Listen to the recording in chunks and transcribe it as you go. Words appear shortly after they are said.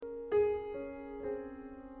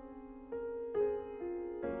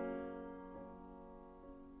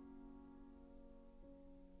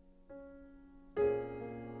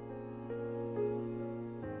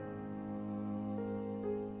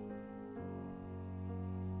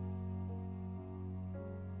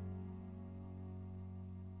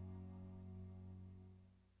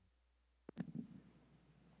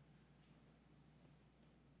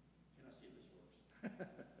And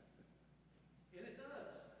it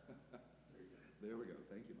does. There we go.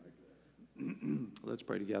 Thank you, Mike. Let's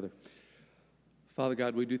pray together. Father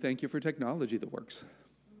God, we do thank you for technology that works.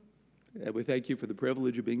 And we thank you for the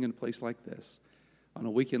privilege of being in a place like this, on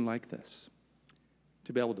a weekend like this,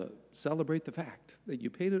 to be able to celebrate the fact that you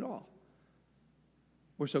paid it all.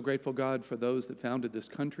 We're so grateful, God, for those that founded this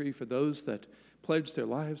country, for those that pledged their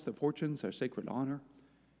lives, their fortunes, their sacred honor,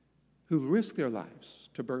 who risked their lives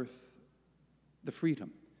to birth the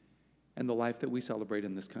freedom and the life that we celebrate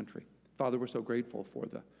in this country. Father, we're so grateful for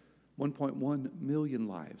the 1.1 million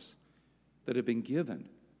lives that have been given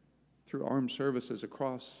through armed services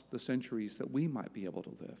across the centuries that we might be able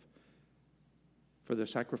to live, for their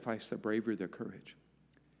sacrifice, their bravery, their courage.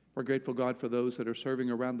 We're grateful, God, for those that are serving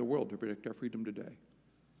around the world to protect our freedom today.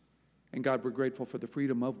 And God, we're grateful for the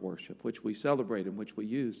freedom of worship, which we celebrate and which we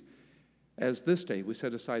use as this day we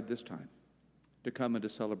set aside this time to come and to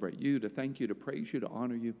celebrate you, to thank you, to praise you, to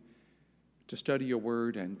honor you, to study your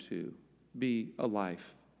word, and to be a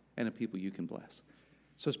life and a people you can bless.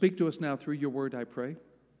 So speak to us now through your word, I pray.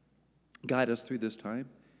 Guide us through this time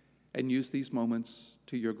and use these moments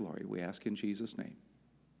to your glory. We ask in Jesus' name.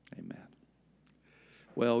 Amen.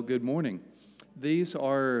 Well, good morning. These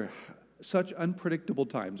are such unpredictable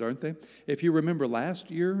times, aren't they? If you remember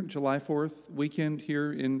last year, July 4th weekend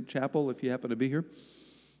here in chapel, if you happen to be here,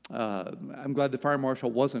 I'm glad the fire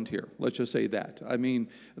marshal wasn't here. Let's just say that. I mean,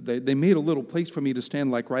 they made a little place for me to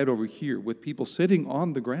stand like right over here with people sitting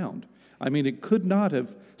on the ground. I mean, it could not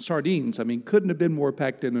have, sardines, I mean, couldn't have been more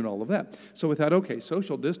packed in and all of that. So we thought, okay,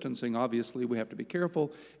 social distancing, obviously, we have to be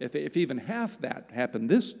careful. If even half that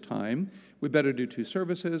happened this time, we better do 2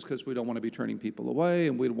 services because we don't want to be turning people away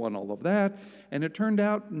and we don't want all of that. And it turned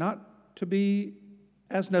out not to be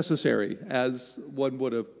as necessary as one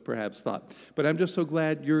would have perhaps thought. But I'm just so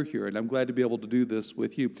glad you're here, and I'm glad to be able to do this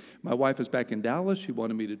with you. My wife is back in Dallas. She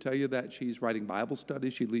wanted me to tell you that. She's writing Bible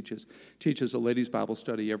studies. She teaches a ladies' Bible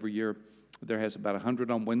study every year. There has about 100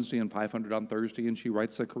 on Wednesday and 500 on Thursday, and she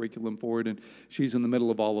writes the curriculum for it, and she's in the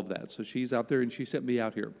middle of all of that. So she's out there, and she sent me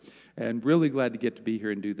out here. And really glad to get to be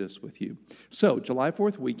here and do this with you. So July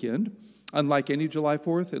 4th weekend, unlike any July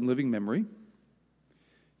 4th in living memory,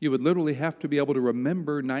 you would literally have to be able to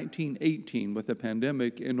remember 1918 with the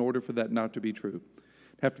pandemic in order for that not to be true.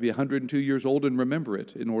 Have to be 102 years old and remember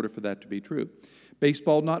it in order for that to be true.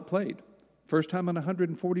 Baseball not played. First time in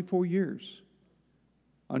 144 years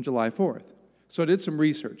on July 4th. So I did some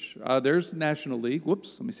research. There's the National League.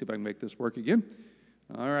 Whoops, let me see if I can make this work again.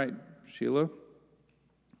 All right, Sheila,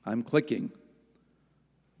 I'm clicking.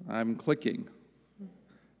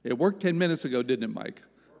 It worked 10 minutes ago, didn't it, Mike?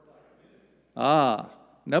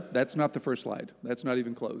 Nope, that's not the first slide. That's not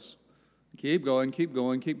even close. Keep going.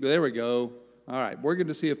 There we go. All right, we're going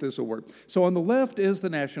to see if this will work. So on the left is the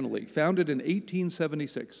National League, founded in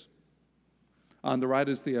 1876. On the right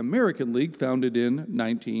is the American League, founded in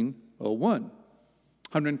 1901.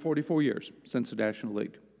 144 years since the National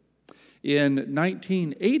League. In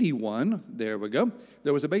 1981, there we go,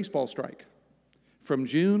 there was a baseball strike from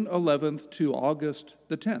June 11th to August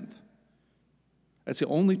the 10th. That's the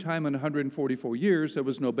only time in 144 years there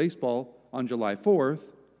was no baseball on July 4th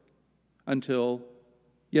until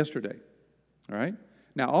yesterday. All right?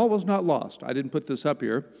 Now, all was not lost. I didn't put this up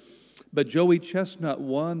here, but Joey Chestnut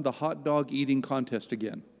won the hot dog eating contest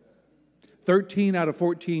again. 13 out of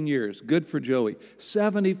 14 years. Good for Joey.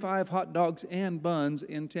 75 hot dogs and buns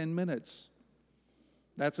in 10 minutes.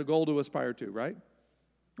 That's a goal to aspire to, right?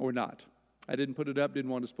 Or not. I didn't put it up, didn't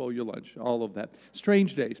want to spoil your lunch, all of that.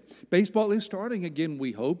 Strange days. Baseball is starting again,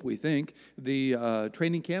 we hope, we think. The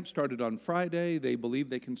training camp started on Friday. They believe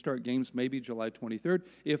they can start games maybe July 23rd.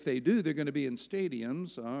 If they do, they're going to be in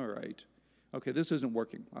stadiums. All right. Okay, this isn't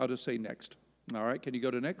working. I'll just say next. All right, can you go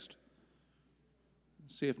to next?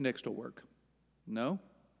 See if next will work. No?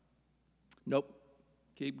 Nope.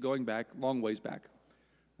 Keep going back, long ways back.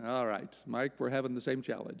 All right, Mike, we're having the same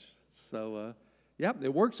challenge. So, yeah,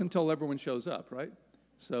 it works until everyone shows up, right?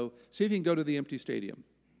 So see if you can go to the empty stadium.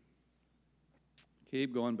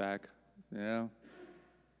 Keep going back. Yeah.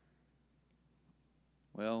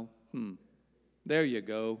 Well, there you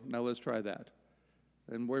go. Now let's try that.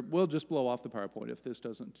 And we'll just blow off the PowerPoint if this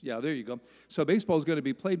doesn't. Yeah, there you go. So baseball is going to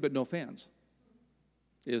be played, but no fans.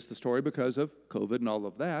 Is the story because of COVID and all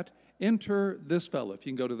of that. Enter this fellow. If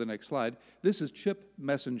you can go to the next slide. This is Chip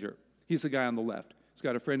Messenger. He's the guy on the left. He's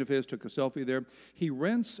got a friend of his, took a selfie there. He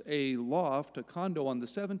rents a loft, a condo on the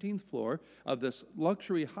 17th floor of this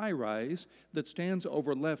luxury high-rise that stands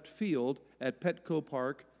over left field at Petco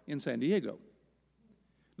Park in San Diego.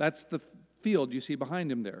 That's the field you see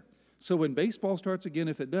behind him there. So when baseball starts again,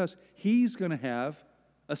 if it does, he's going to have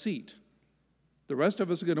a seat. The rest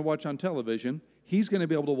of us are going to watch on television. He's going to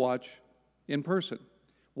be able to watch in person.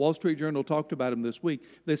 Wall Street Journal talked about him this week.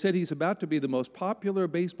 They said he's about to be the most popular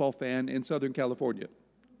baseball fan in Southern California,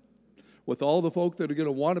 with all the folk that are going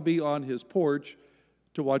to want to be on his porch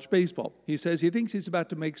to watch baseball. He says he thinks he's about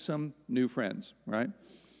to make some new friends, right?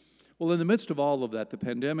 Well, in the midst of all of that, the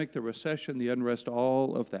pandemic, the recession, the unrest,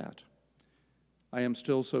 all of that, I am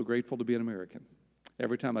still so grateful to be an American.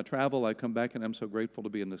 Every time I travel, I come back and I'm so grateful to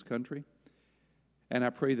be in this country. And I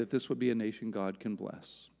pray that this would be a nation God can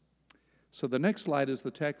bless. So the next slide is the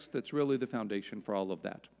text that's really the foundation for all of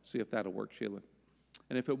that. See if that'll work, Sheila.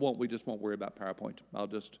 And if it won't, we just won't worry about PowerPoint.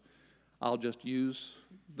 I'll just use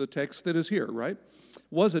the text that is here, right?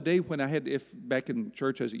 Was a day when I had, if back in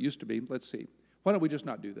church as it used to be, let's see. Why don't we just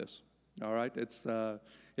not do this? All right? It's going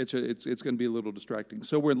to be a little distracting.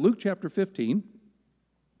 So we're in Luke chapter 15.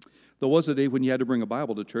 There was a day when you had to bring a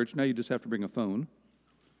Bible to church. Now you just have to bring a phone.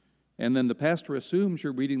 And then the pastor assumes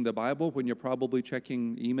you're reading the Bible when you're probably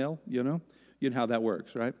checking email, you know how that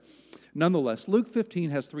works, right? Nonetheless, Luke 15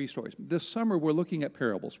 has 3 stories. This summer, we're looking at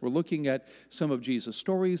parables. We're looking at some of Jesus'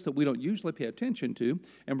 stories that we don't usually pay attention to,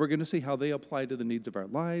 and we're going to see how they apply to the needs of our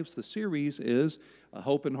lives. The series is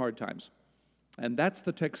Hope in Hard Times. And that's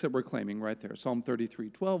the text that we're claiming right there. Psalm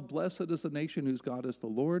 33:12, blessed is the nation whose God is the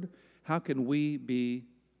Lord. How can we be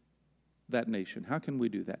that nation? How can we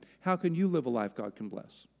do that? How can you live a life God can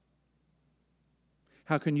bless?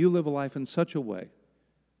 How can you live a life in such a way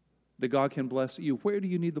that God can bless you? Where do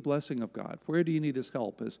you need the blessing of God? Where do you need His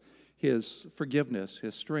help, His forgiveness,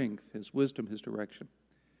 His strength, His wisdom, His direction?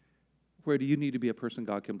 Where do you need to be a person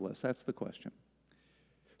God can bless? That's the question.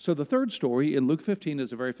 So the third story in Luke 15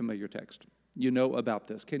 is a very familiar text. You know about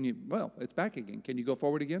this. Well, it's back again. Can you go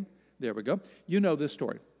forward again? There we go. You know this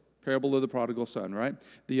story. Parable of the prodigal son, right?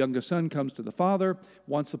 The youngest son comes to the father,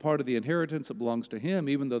 wants a part of the inheritance that belongs to him,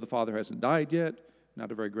 even though the father hasn't died yet. Not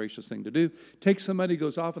a very gracious thing to do. Takes some money,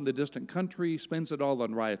 goes off in the distant country, spends it all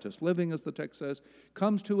on riotous living, as the text says,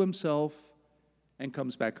 comes to himself, and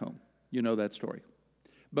comes back home. You know that story.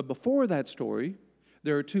 But before that story,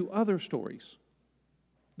 there are 2 other stories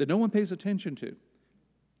that no one pays attention to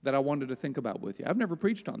that I wanted to think about with you. I've never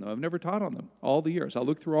preached on them. I've never taught on them all the years. I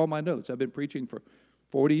looked through all my notes. I've been preaching for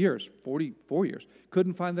 44 years.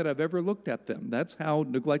 Couldn't find that I've ever looked at them. That's how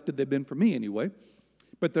neglected they've been for me anyway.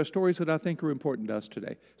 But they're stories that I think are important to us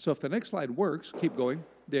today. So if the next slide works, keep going.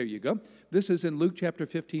 There you go. This is in Luke chapter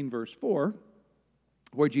 15, verse 4,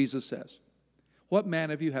 where Jesus says, what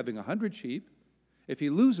man of you having 100 sheep, if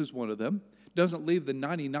he loses one of them, doesn't leave the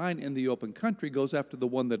 99 in the open country, goes after the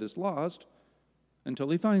one that is lost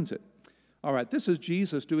until he finds it? All right, this is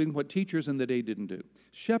Jesus doing what teachers in the day didn't do.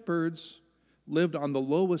 Shepherds lived on the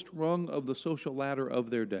lowest rung of the social ladder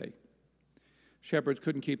of their day. Shepherds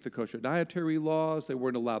couldn't keep the kosher dietary laws. They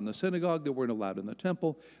weren't allowed in the synagogue. They weren't allowed in the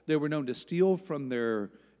temple. They were known to steal from their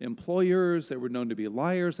employers. They were known to be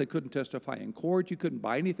liars. They couldn't testify in court. You couldn't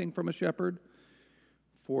buy anything from a shepherd.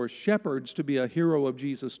 For shepherds to be a hero of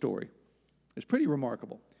Jesus' story is pretty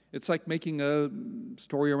remarkable. It's like making a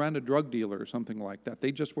story around a drug dealer or something like that.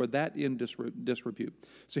 They just were that in disrepute.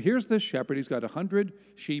 So here's this shepherd. He's got 100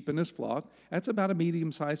 sheep in his flock. That's about a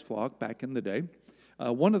medium-sized flock back in the day.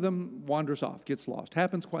 One of them wanders off, gets lost.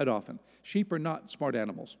 Happens quite often. Sheep are not smart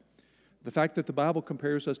animals. The fact that the Bible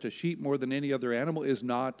compares us to sheep more than any other animal is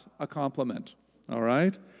not a compliment, all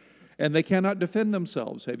right? And they cannot defend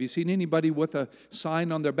themselves. Have you seen anybody with a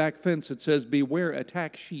sign on their back fence that says, beware,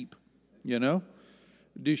 attack sheep? You know?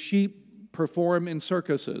 Do sheep perform in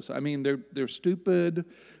circuses? I mean, they're stupid,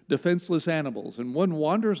 defenseless animals. And one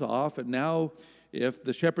wanders off, and now if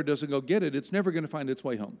the shepherd doesn't go get it, it's never going to find its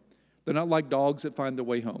way home. They're not like dogs that find their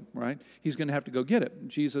way home, right? He's going to have to go get it,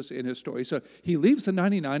 Jesus in his story. So he leaves the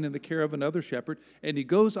 99 in the care of another shepherd, and he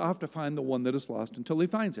goes off to find the one that is lost until he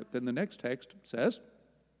finds it. Then the next text says,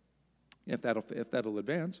 if that'll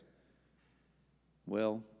advance,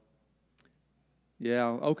 well, yeah,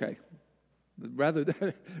 okay. Rather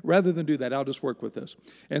than do that, I'll just work with this.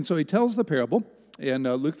 And so he tells the parable in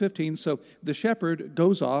Luke 15. So the shepherd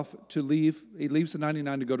goes off to leave. He leaves the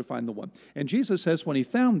 99 to go to find the one. And Jesus says when he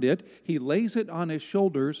found it, he lays it on his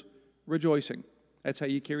shoulders, rejoicing. That's how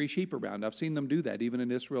you carry sheep around. I've seen them do that even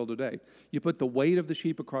in Israel today. You put the weight of the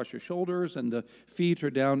sheep across your shoulders and the feet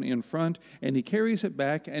are down in front, and he carries it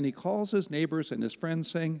back, and he calls his neighbors and his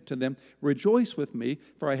friends, saying to them, rejoice with me,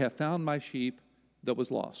 for I have found my sheep that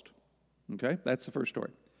was lost. Okay, that's the first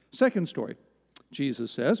story. Second story,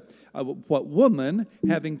 Jesus says, what woman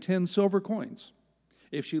having 10 silver coins,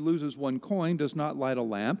 if she loses one coin, does not light a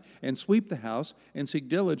lamp and sweep the house and seek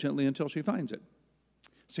diligently until she finds it?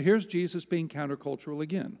 So here's Jesus being countercultural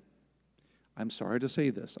again. I'm sorry to say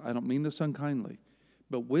this. I don't mean this unkindly.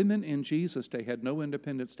 But women in Jesus' day had no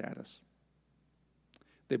independent status.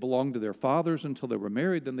 They belonged to their fathers until they were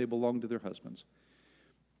married, then they belonged to their husbands.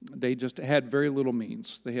 They just had very little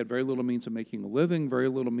means. They had very little means of making a living, very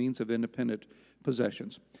little means of independent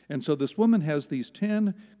possessions. And so this woman has these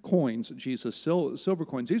 10 coins, Jesus, silver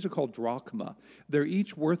coins. These are called drachma. They're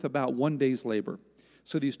each worth about 1 day's labor.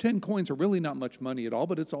 So these 10 coins are really not much money at all,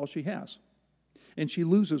 but it's all she has. And she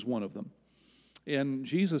loses one of them. In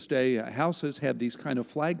Jesus' day, houses had these kind of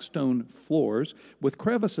flagstone floors with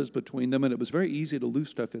crevices between them, and it was very easy to lose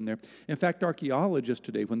stuff in there. In fact, archaeologists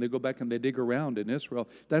today, when they go back and they dig around in Israel,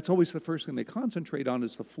 that's always the first thing they concentrate on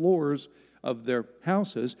is the floors of their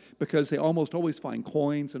houses, because they almost always find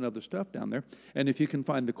coins and other stuff down there. And if you can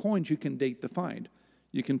find the coins, you can date the find.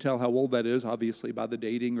 You can tell how old that is, obviously, by the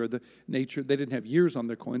dating or the nature. They didn't have years on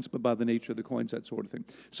their coins, but by the nature of the coins, that sort of thing.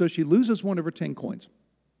 So she loses one of her 10 coins.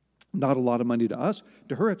 Not a lot of money to us.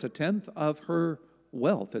 To her, it's a tenth of her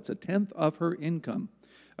wealth. It's a tenth of her income,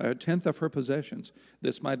 a tenth of her possessions.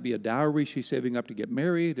 This might be a dowry she's saving up to get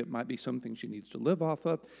married. It might be something she needs to live off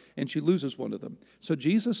of, and she loses one of them. So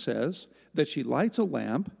Jesus says that she lights a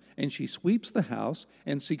lamp, and she sweeps the house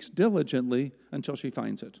and seeks diligently until she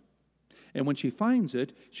finds it. And when she finds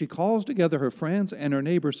it, she calls together her friends and her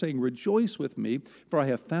neighbors, saying, "Rejoice with me, for I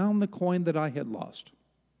have found the coin that I had lost."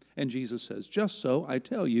 And Jesus says, "Just so, I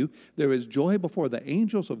tell you, there is joy before the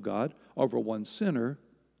angels of God over one sinner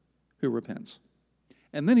who repents."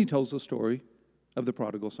 And then he tells the story of the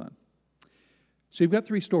prodigal son. So you've got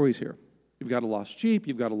 3 stories here. You've got a lost sheep,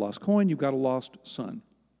 you've got a lost coin, you've got a lost son.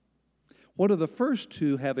 What do the first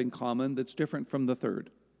 2 have in common that's different from the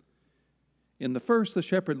third? In the first, the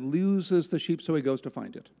shepherd loses the sheep, so he goes to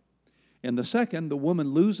find it. In the second, the woman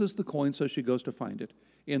loses the coin, so she goes to find it.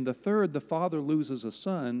 In the third, the father loses a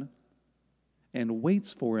son and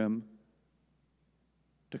waits for him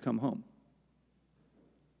to come home.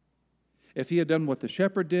 If he had done what the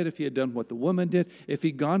shepherd did, if he had done what the woman did, if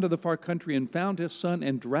he'd gone to the far country and found his son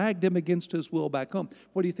and dragged him against his will back home,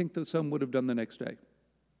 what do you think the son would have done the next day?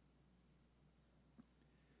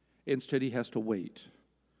 Instead, he has to wait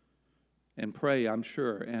and pray, I'm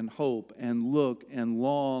sure, and hope, and look, and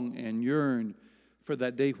long, and yearn for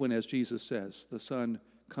that day when, as Jesus says, the son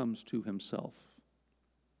comes to himself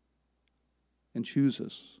and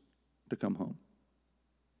chooses to come home.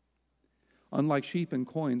 Unlike sheep and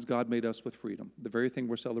coins, God made us with freedom, the very thing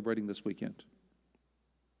we're celebrating this weekend.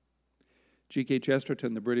 G.K.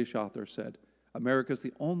 Chesterton, the British author, said, "America is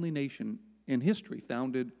the only nation in history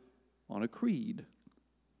founded on a creed."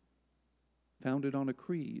 Founded on a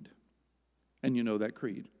creed. And you know that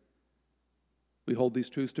creed. We hold these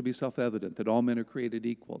truths to be self-evident, that all men are created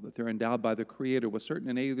equal, that they're endowed by the Creator with certain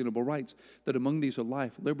inalienable rights, that among these are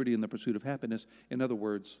life, liberty, and the pursuit of happiness. In other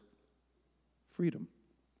words, freedom.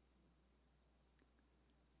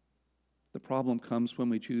 The problem comes when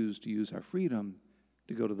we choose to use our freedom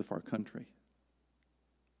to go to the far country.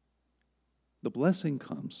 The blessing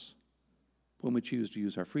comes when we choose to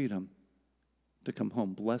use our freedom to come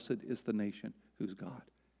home. Blessed is the nation whose God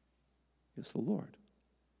is the Lord.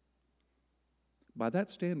 By that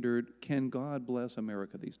standard, can God bless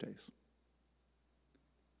America these days?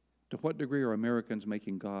 To what degree are Americans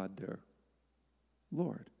making God their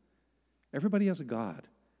Lord? Everybody has a God.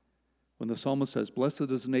 When the psalmist says, "Blessed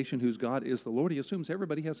is the nation whose God is the Lord," he assumes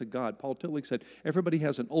everybody has a God. Paul Tillich said, everybody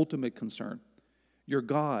has an ultimate concern. Your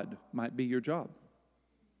God might be your job,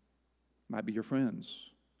 might be your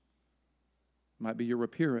friends, might be your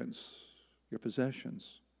appearance, your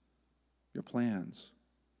possessions, your plans.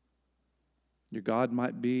 Your God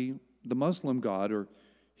might be the Muslim God or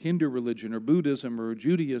Hindu religion or Buddhism or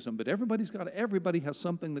Judaism, but everybody has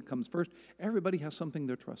something that comes first. Everybody has something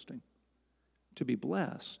they're trusting. To be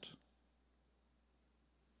blessed,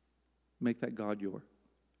 make that God your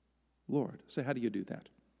Lord. So how do you do that?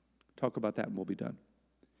 Talk about that and we'll be done.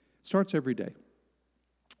 It starts every day.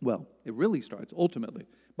 Well, it really starts ultimately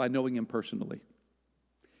by knowing Him personally.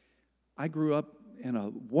 I grew up in a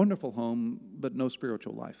wonderful home, but no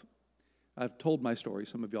spiritual life. I've told my story.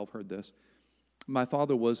 Some of y'all have heard this. My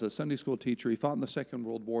father was a Sunday school teacher. He fought in the Second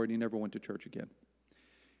World War, and he never went to church again.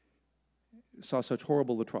 Saw such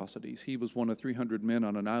horrible atrocities. He was one of 300 men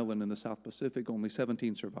on an island in the South Pacific. Only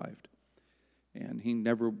 17 survived. And he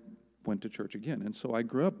never went to church again. And so I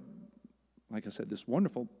grew up, like I said, this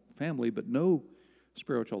wonderful family, but no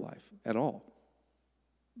spiritual life at all.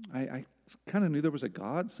 I kind of knew there was a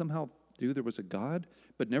God, somehow knew there was a God,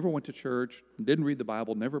 but never went to church, didn't read the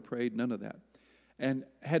Bible, never prayed, none of that. And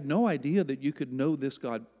had no idea that you could know this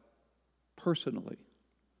God personally.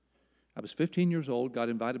 I was 15 years old, got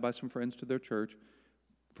invited by some friends to their church,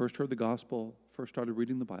 first heard the gospel, first started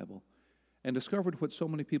reading the Bible, and discovered what so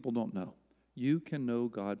many people don't know. You can know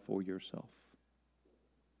God for yourself.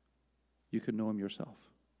 You can know Him yourself.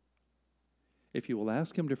 If you will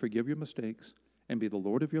ask Him to forgive your mistakes and be the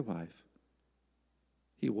Lord of your life,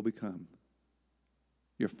 He will become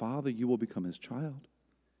your Father. You will become His child.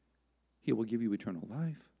 He will give you eternal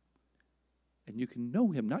life. And you can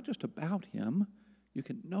know Him, not just about Him, you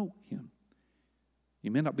can know Him.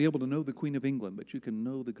 You may not be able to know the Queen of England, but you can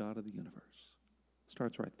know the God of the universe. It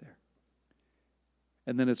starts right there.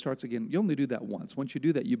 And then it starts again. You only do that once. Once you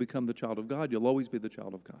do that, you become the child of God. You'll always be the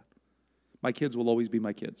child of God. My kids will always be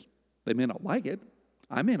my kids. They may not like it.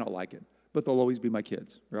 I may not like it. But they'll always be my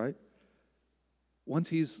kids, right? Once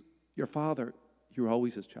He's your Father, you're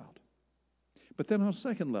always His child. But then on a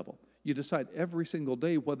second level, you decide every single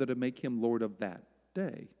day whether to make Him Lord of that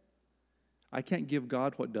day. I can't give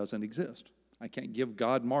God what doesn't exist. I can't give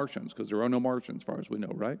God Martians because there are no Martians as far as we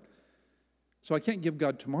know, right? So I can't give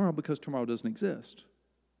God tomorrow because tomorrow doesn't exist.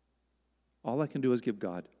 All I can do is give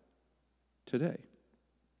God today.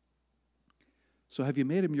 So have you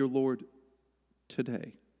made Him your Lord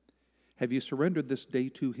today? Have you surrendered this day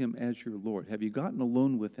to Him as your Lord? Have you gotten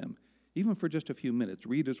alone with Him, even for just a few minutes?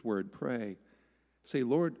 Read His Word, pray. Say,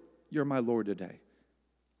 Lord, You're my Lord today.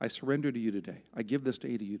 I surrender to You today. I give this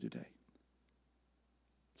day to You today.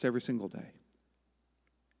 It's every single day.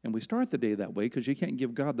 And we start the day that way because you can't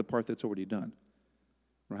give God the part that's already done,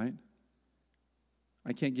 right?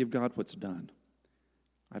 I can't give God what's done.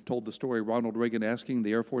 I've told the story, Ronald Reagan asking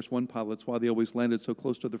the Air Force One pilots why they always landed so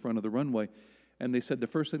close to the front of the runway. And they said the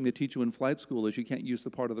first thing they teach you in flight school is you can't use the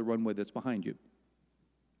part of the runway that's behind you.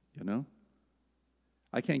 You know?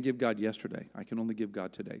 I can't give God yesterday. I can only give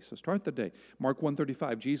God today. So start the day. Mark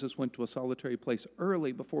 1:35, Jesus went to a solitary place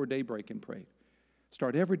early before daybreak and prayed.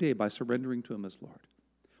 Start every day by surrendering to Him as Lord.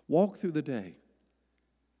 Walk through the day,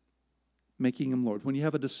 making Him Lord. When you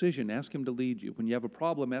have a decision, ask Him to lead you. When you have a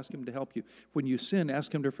problem, ask Him to help you. When you sin,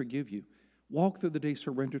 ask Him to forgive you. Walk through the day,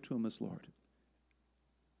 surrender to Him as Lord.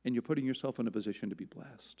 And you're putting yourself in a position to be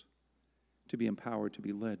blessed, to be empowered, to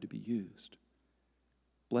be led, to be used.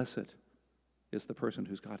 Blessed is the person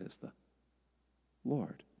whose God is the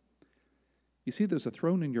Lord. You see, there's a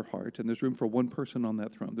throne in your heart, and there's room for one person on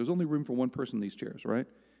that throne. There's only room for one person in these chairs, right?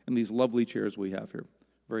 In these lovely chairs we have here.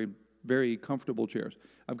 Very, very comfortable chairs.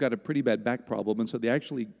 I've got a pretty bad back problem, and so they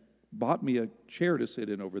actually bought me a chair to sit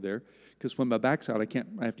in over there, because when my back's out,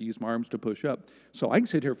 I have to use my arms to push up. So I can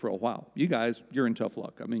sit here for a while. You guys, you're in tough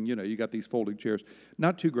luck. I mean, you got these folding chairs.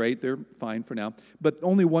 Not too great. They're fine for now. But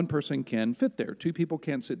only one person can fit there. Two people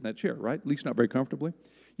can't sit in that chair, right? At least not very comfortably.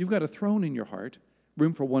 You've got a throne in your heart,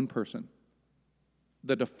 room for one person.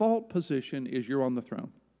 The default position is you're on the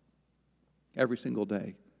throne every single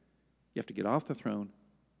day. You have to get off the throne,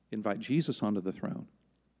 invite Jesus onto the throne,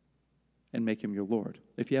 and make Him your Lord.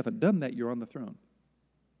 If you haven't done that, you're on the throne.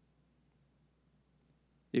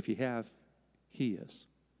 If you have, He is.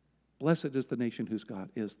 Blessed is the nation whose God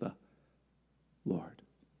is the Lord.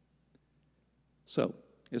 So,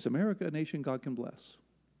 is America a nation God can bless?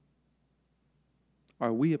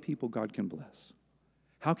 Are we a people God can bless?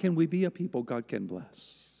 How can we be a people God can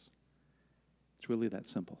bless? It's really that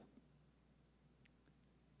simple.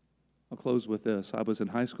 I'll close with this. I was in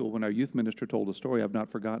high school when our youth minister told a story I've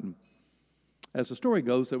not forgotten. As the story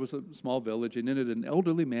goes, there was a small village, and in it an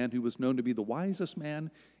elderly man who was known to be the wisest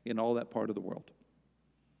man in all that part of the world.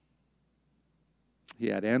 He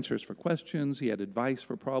had answers for questions. He had advice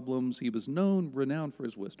for problems. He was renowned for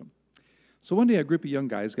his wisdom. So one day a group of young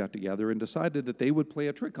guys got together and decided that they would play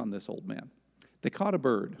a trick on this old man. They caught a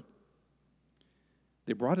bird.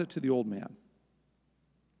 They brought it to the old man.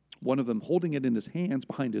 One of them holding it in his hands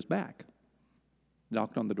behind his back.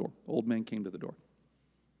 Knocked on the door. Old man came to the door.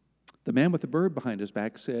 The man with the bird behind his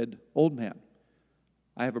back said, "Old man,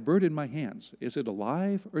 I have a bird in my hands. Is it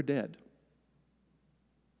alive or dead?"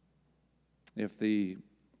 If the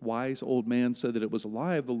wise old man said that it was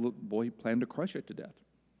alive, the little boy planned to crush it to death.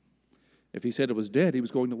 If he said it was dead, he was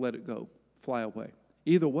going to let it go, fly away.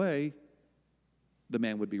 Either way, the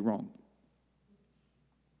man would be wrong.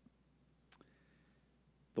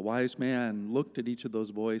 The wise man looked at each of those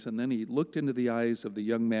boys, and then he looked into the eyes of the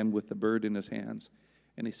young man with the bird in his hands,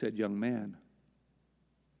 and he said, "Young man,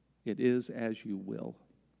 it is as you will."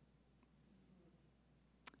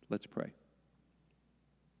 Let's pray.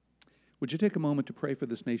 Would you take a moment to pray for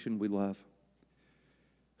this nation we love,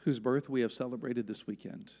 whose birth we have celebrated this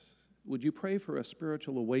weekend? Would you pray for a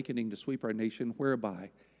spiritual awakening to sweep our nation,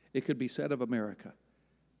 whereby it could be said of America,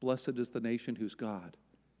 "Blessed is the nation whose God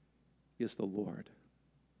is the Lord."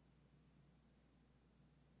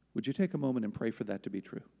 Would you take a moment and pray for that to be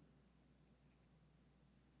true?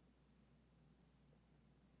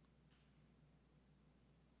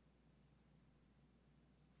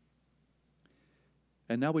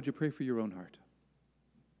 And now would you pray for your own heart?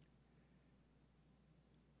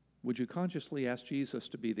 Would you consciously ask Jesus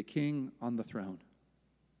to be the king on the throne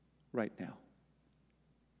right now?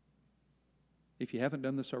 If you haven't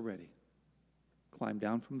done this already, climb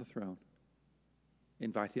down from the throne.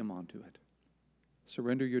 Invite him onto it.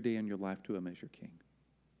 Surrender your day and your life to him as your king.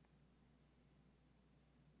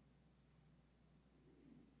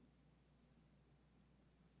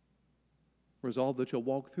 Resolve that you'll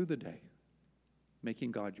walk through the day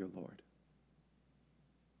making God your Lord,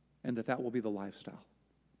 and that will be the lifestyle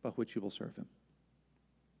by which you will serve him.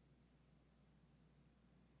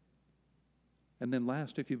 And then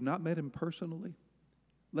last, if you've not met him personally,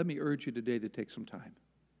 let me urge you today to take some time.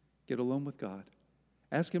 Get alone with God.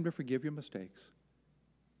 Ask him to forgive your mistakes.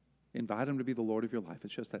 Invite him to be the Lord of your life.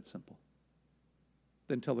 It's just that simple.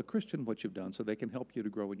 Then tell a Christian what you've done so they can help you to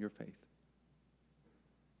grow in your faith.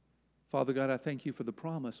 Father God, I thank you for the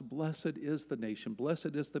promise. Blessed is the nation.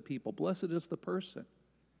 Blessed is the people. Blessed is the person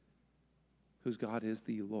whose God is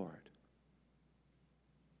the Lord.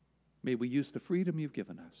 May we use the freedom you've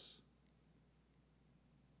given us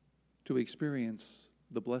to experience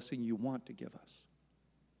the blessing you want to give us.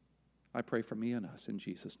 I pray for me and us in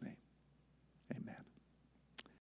Jesus' name. Amen.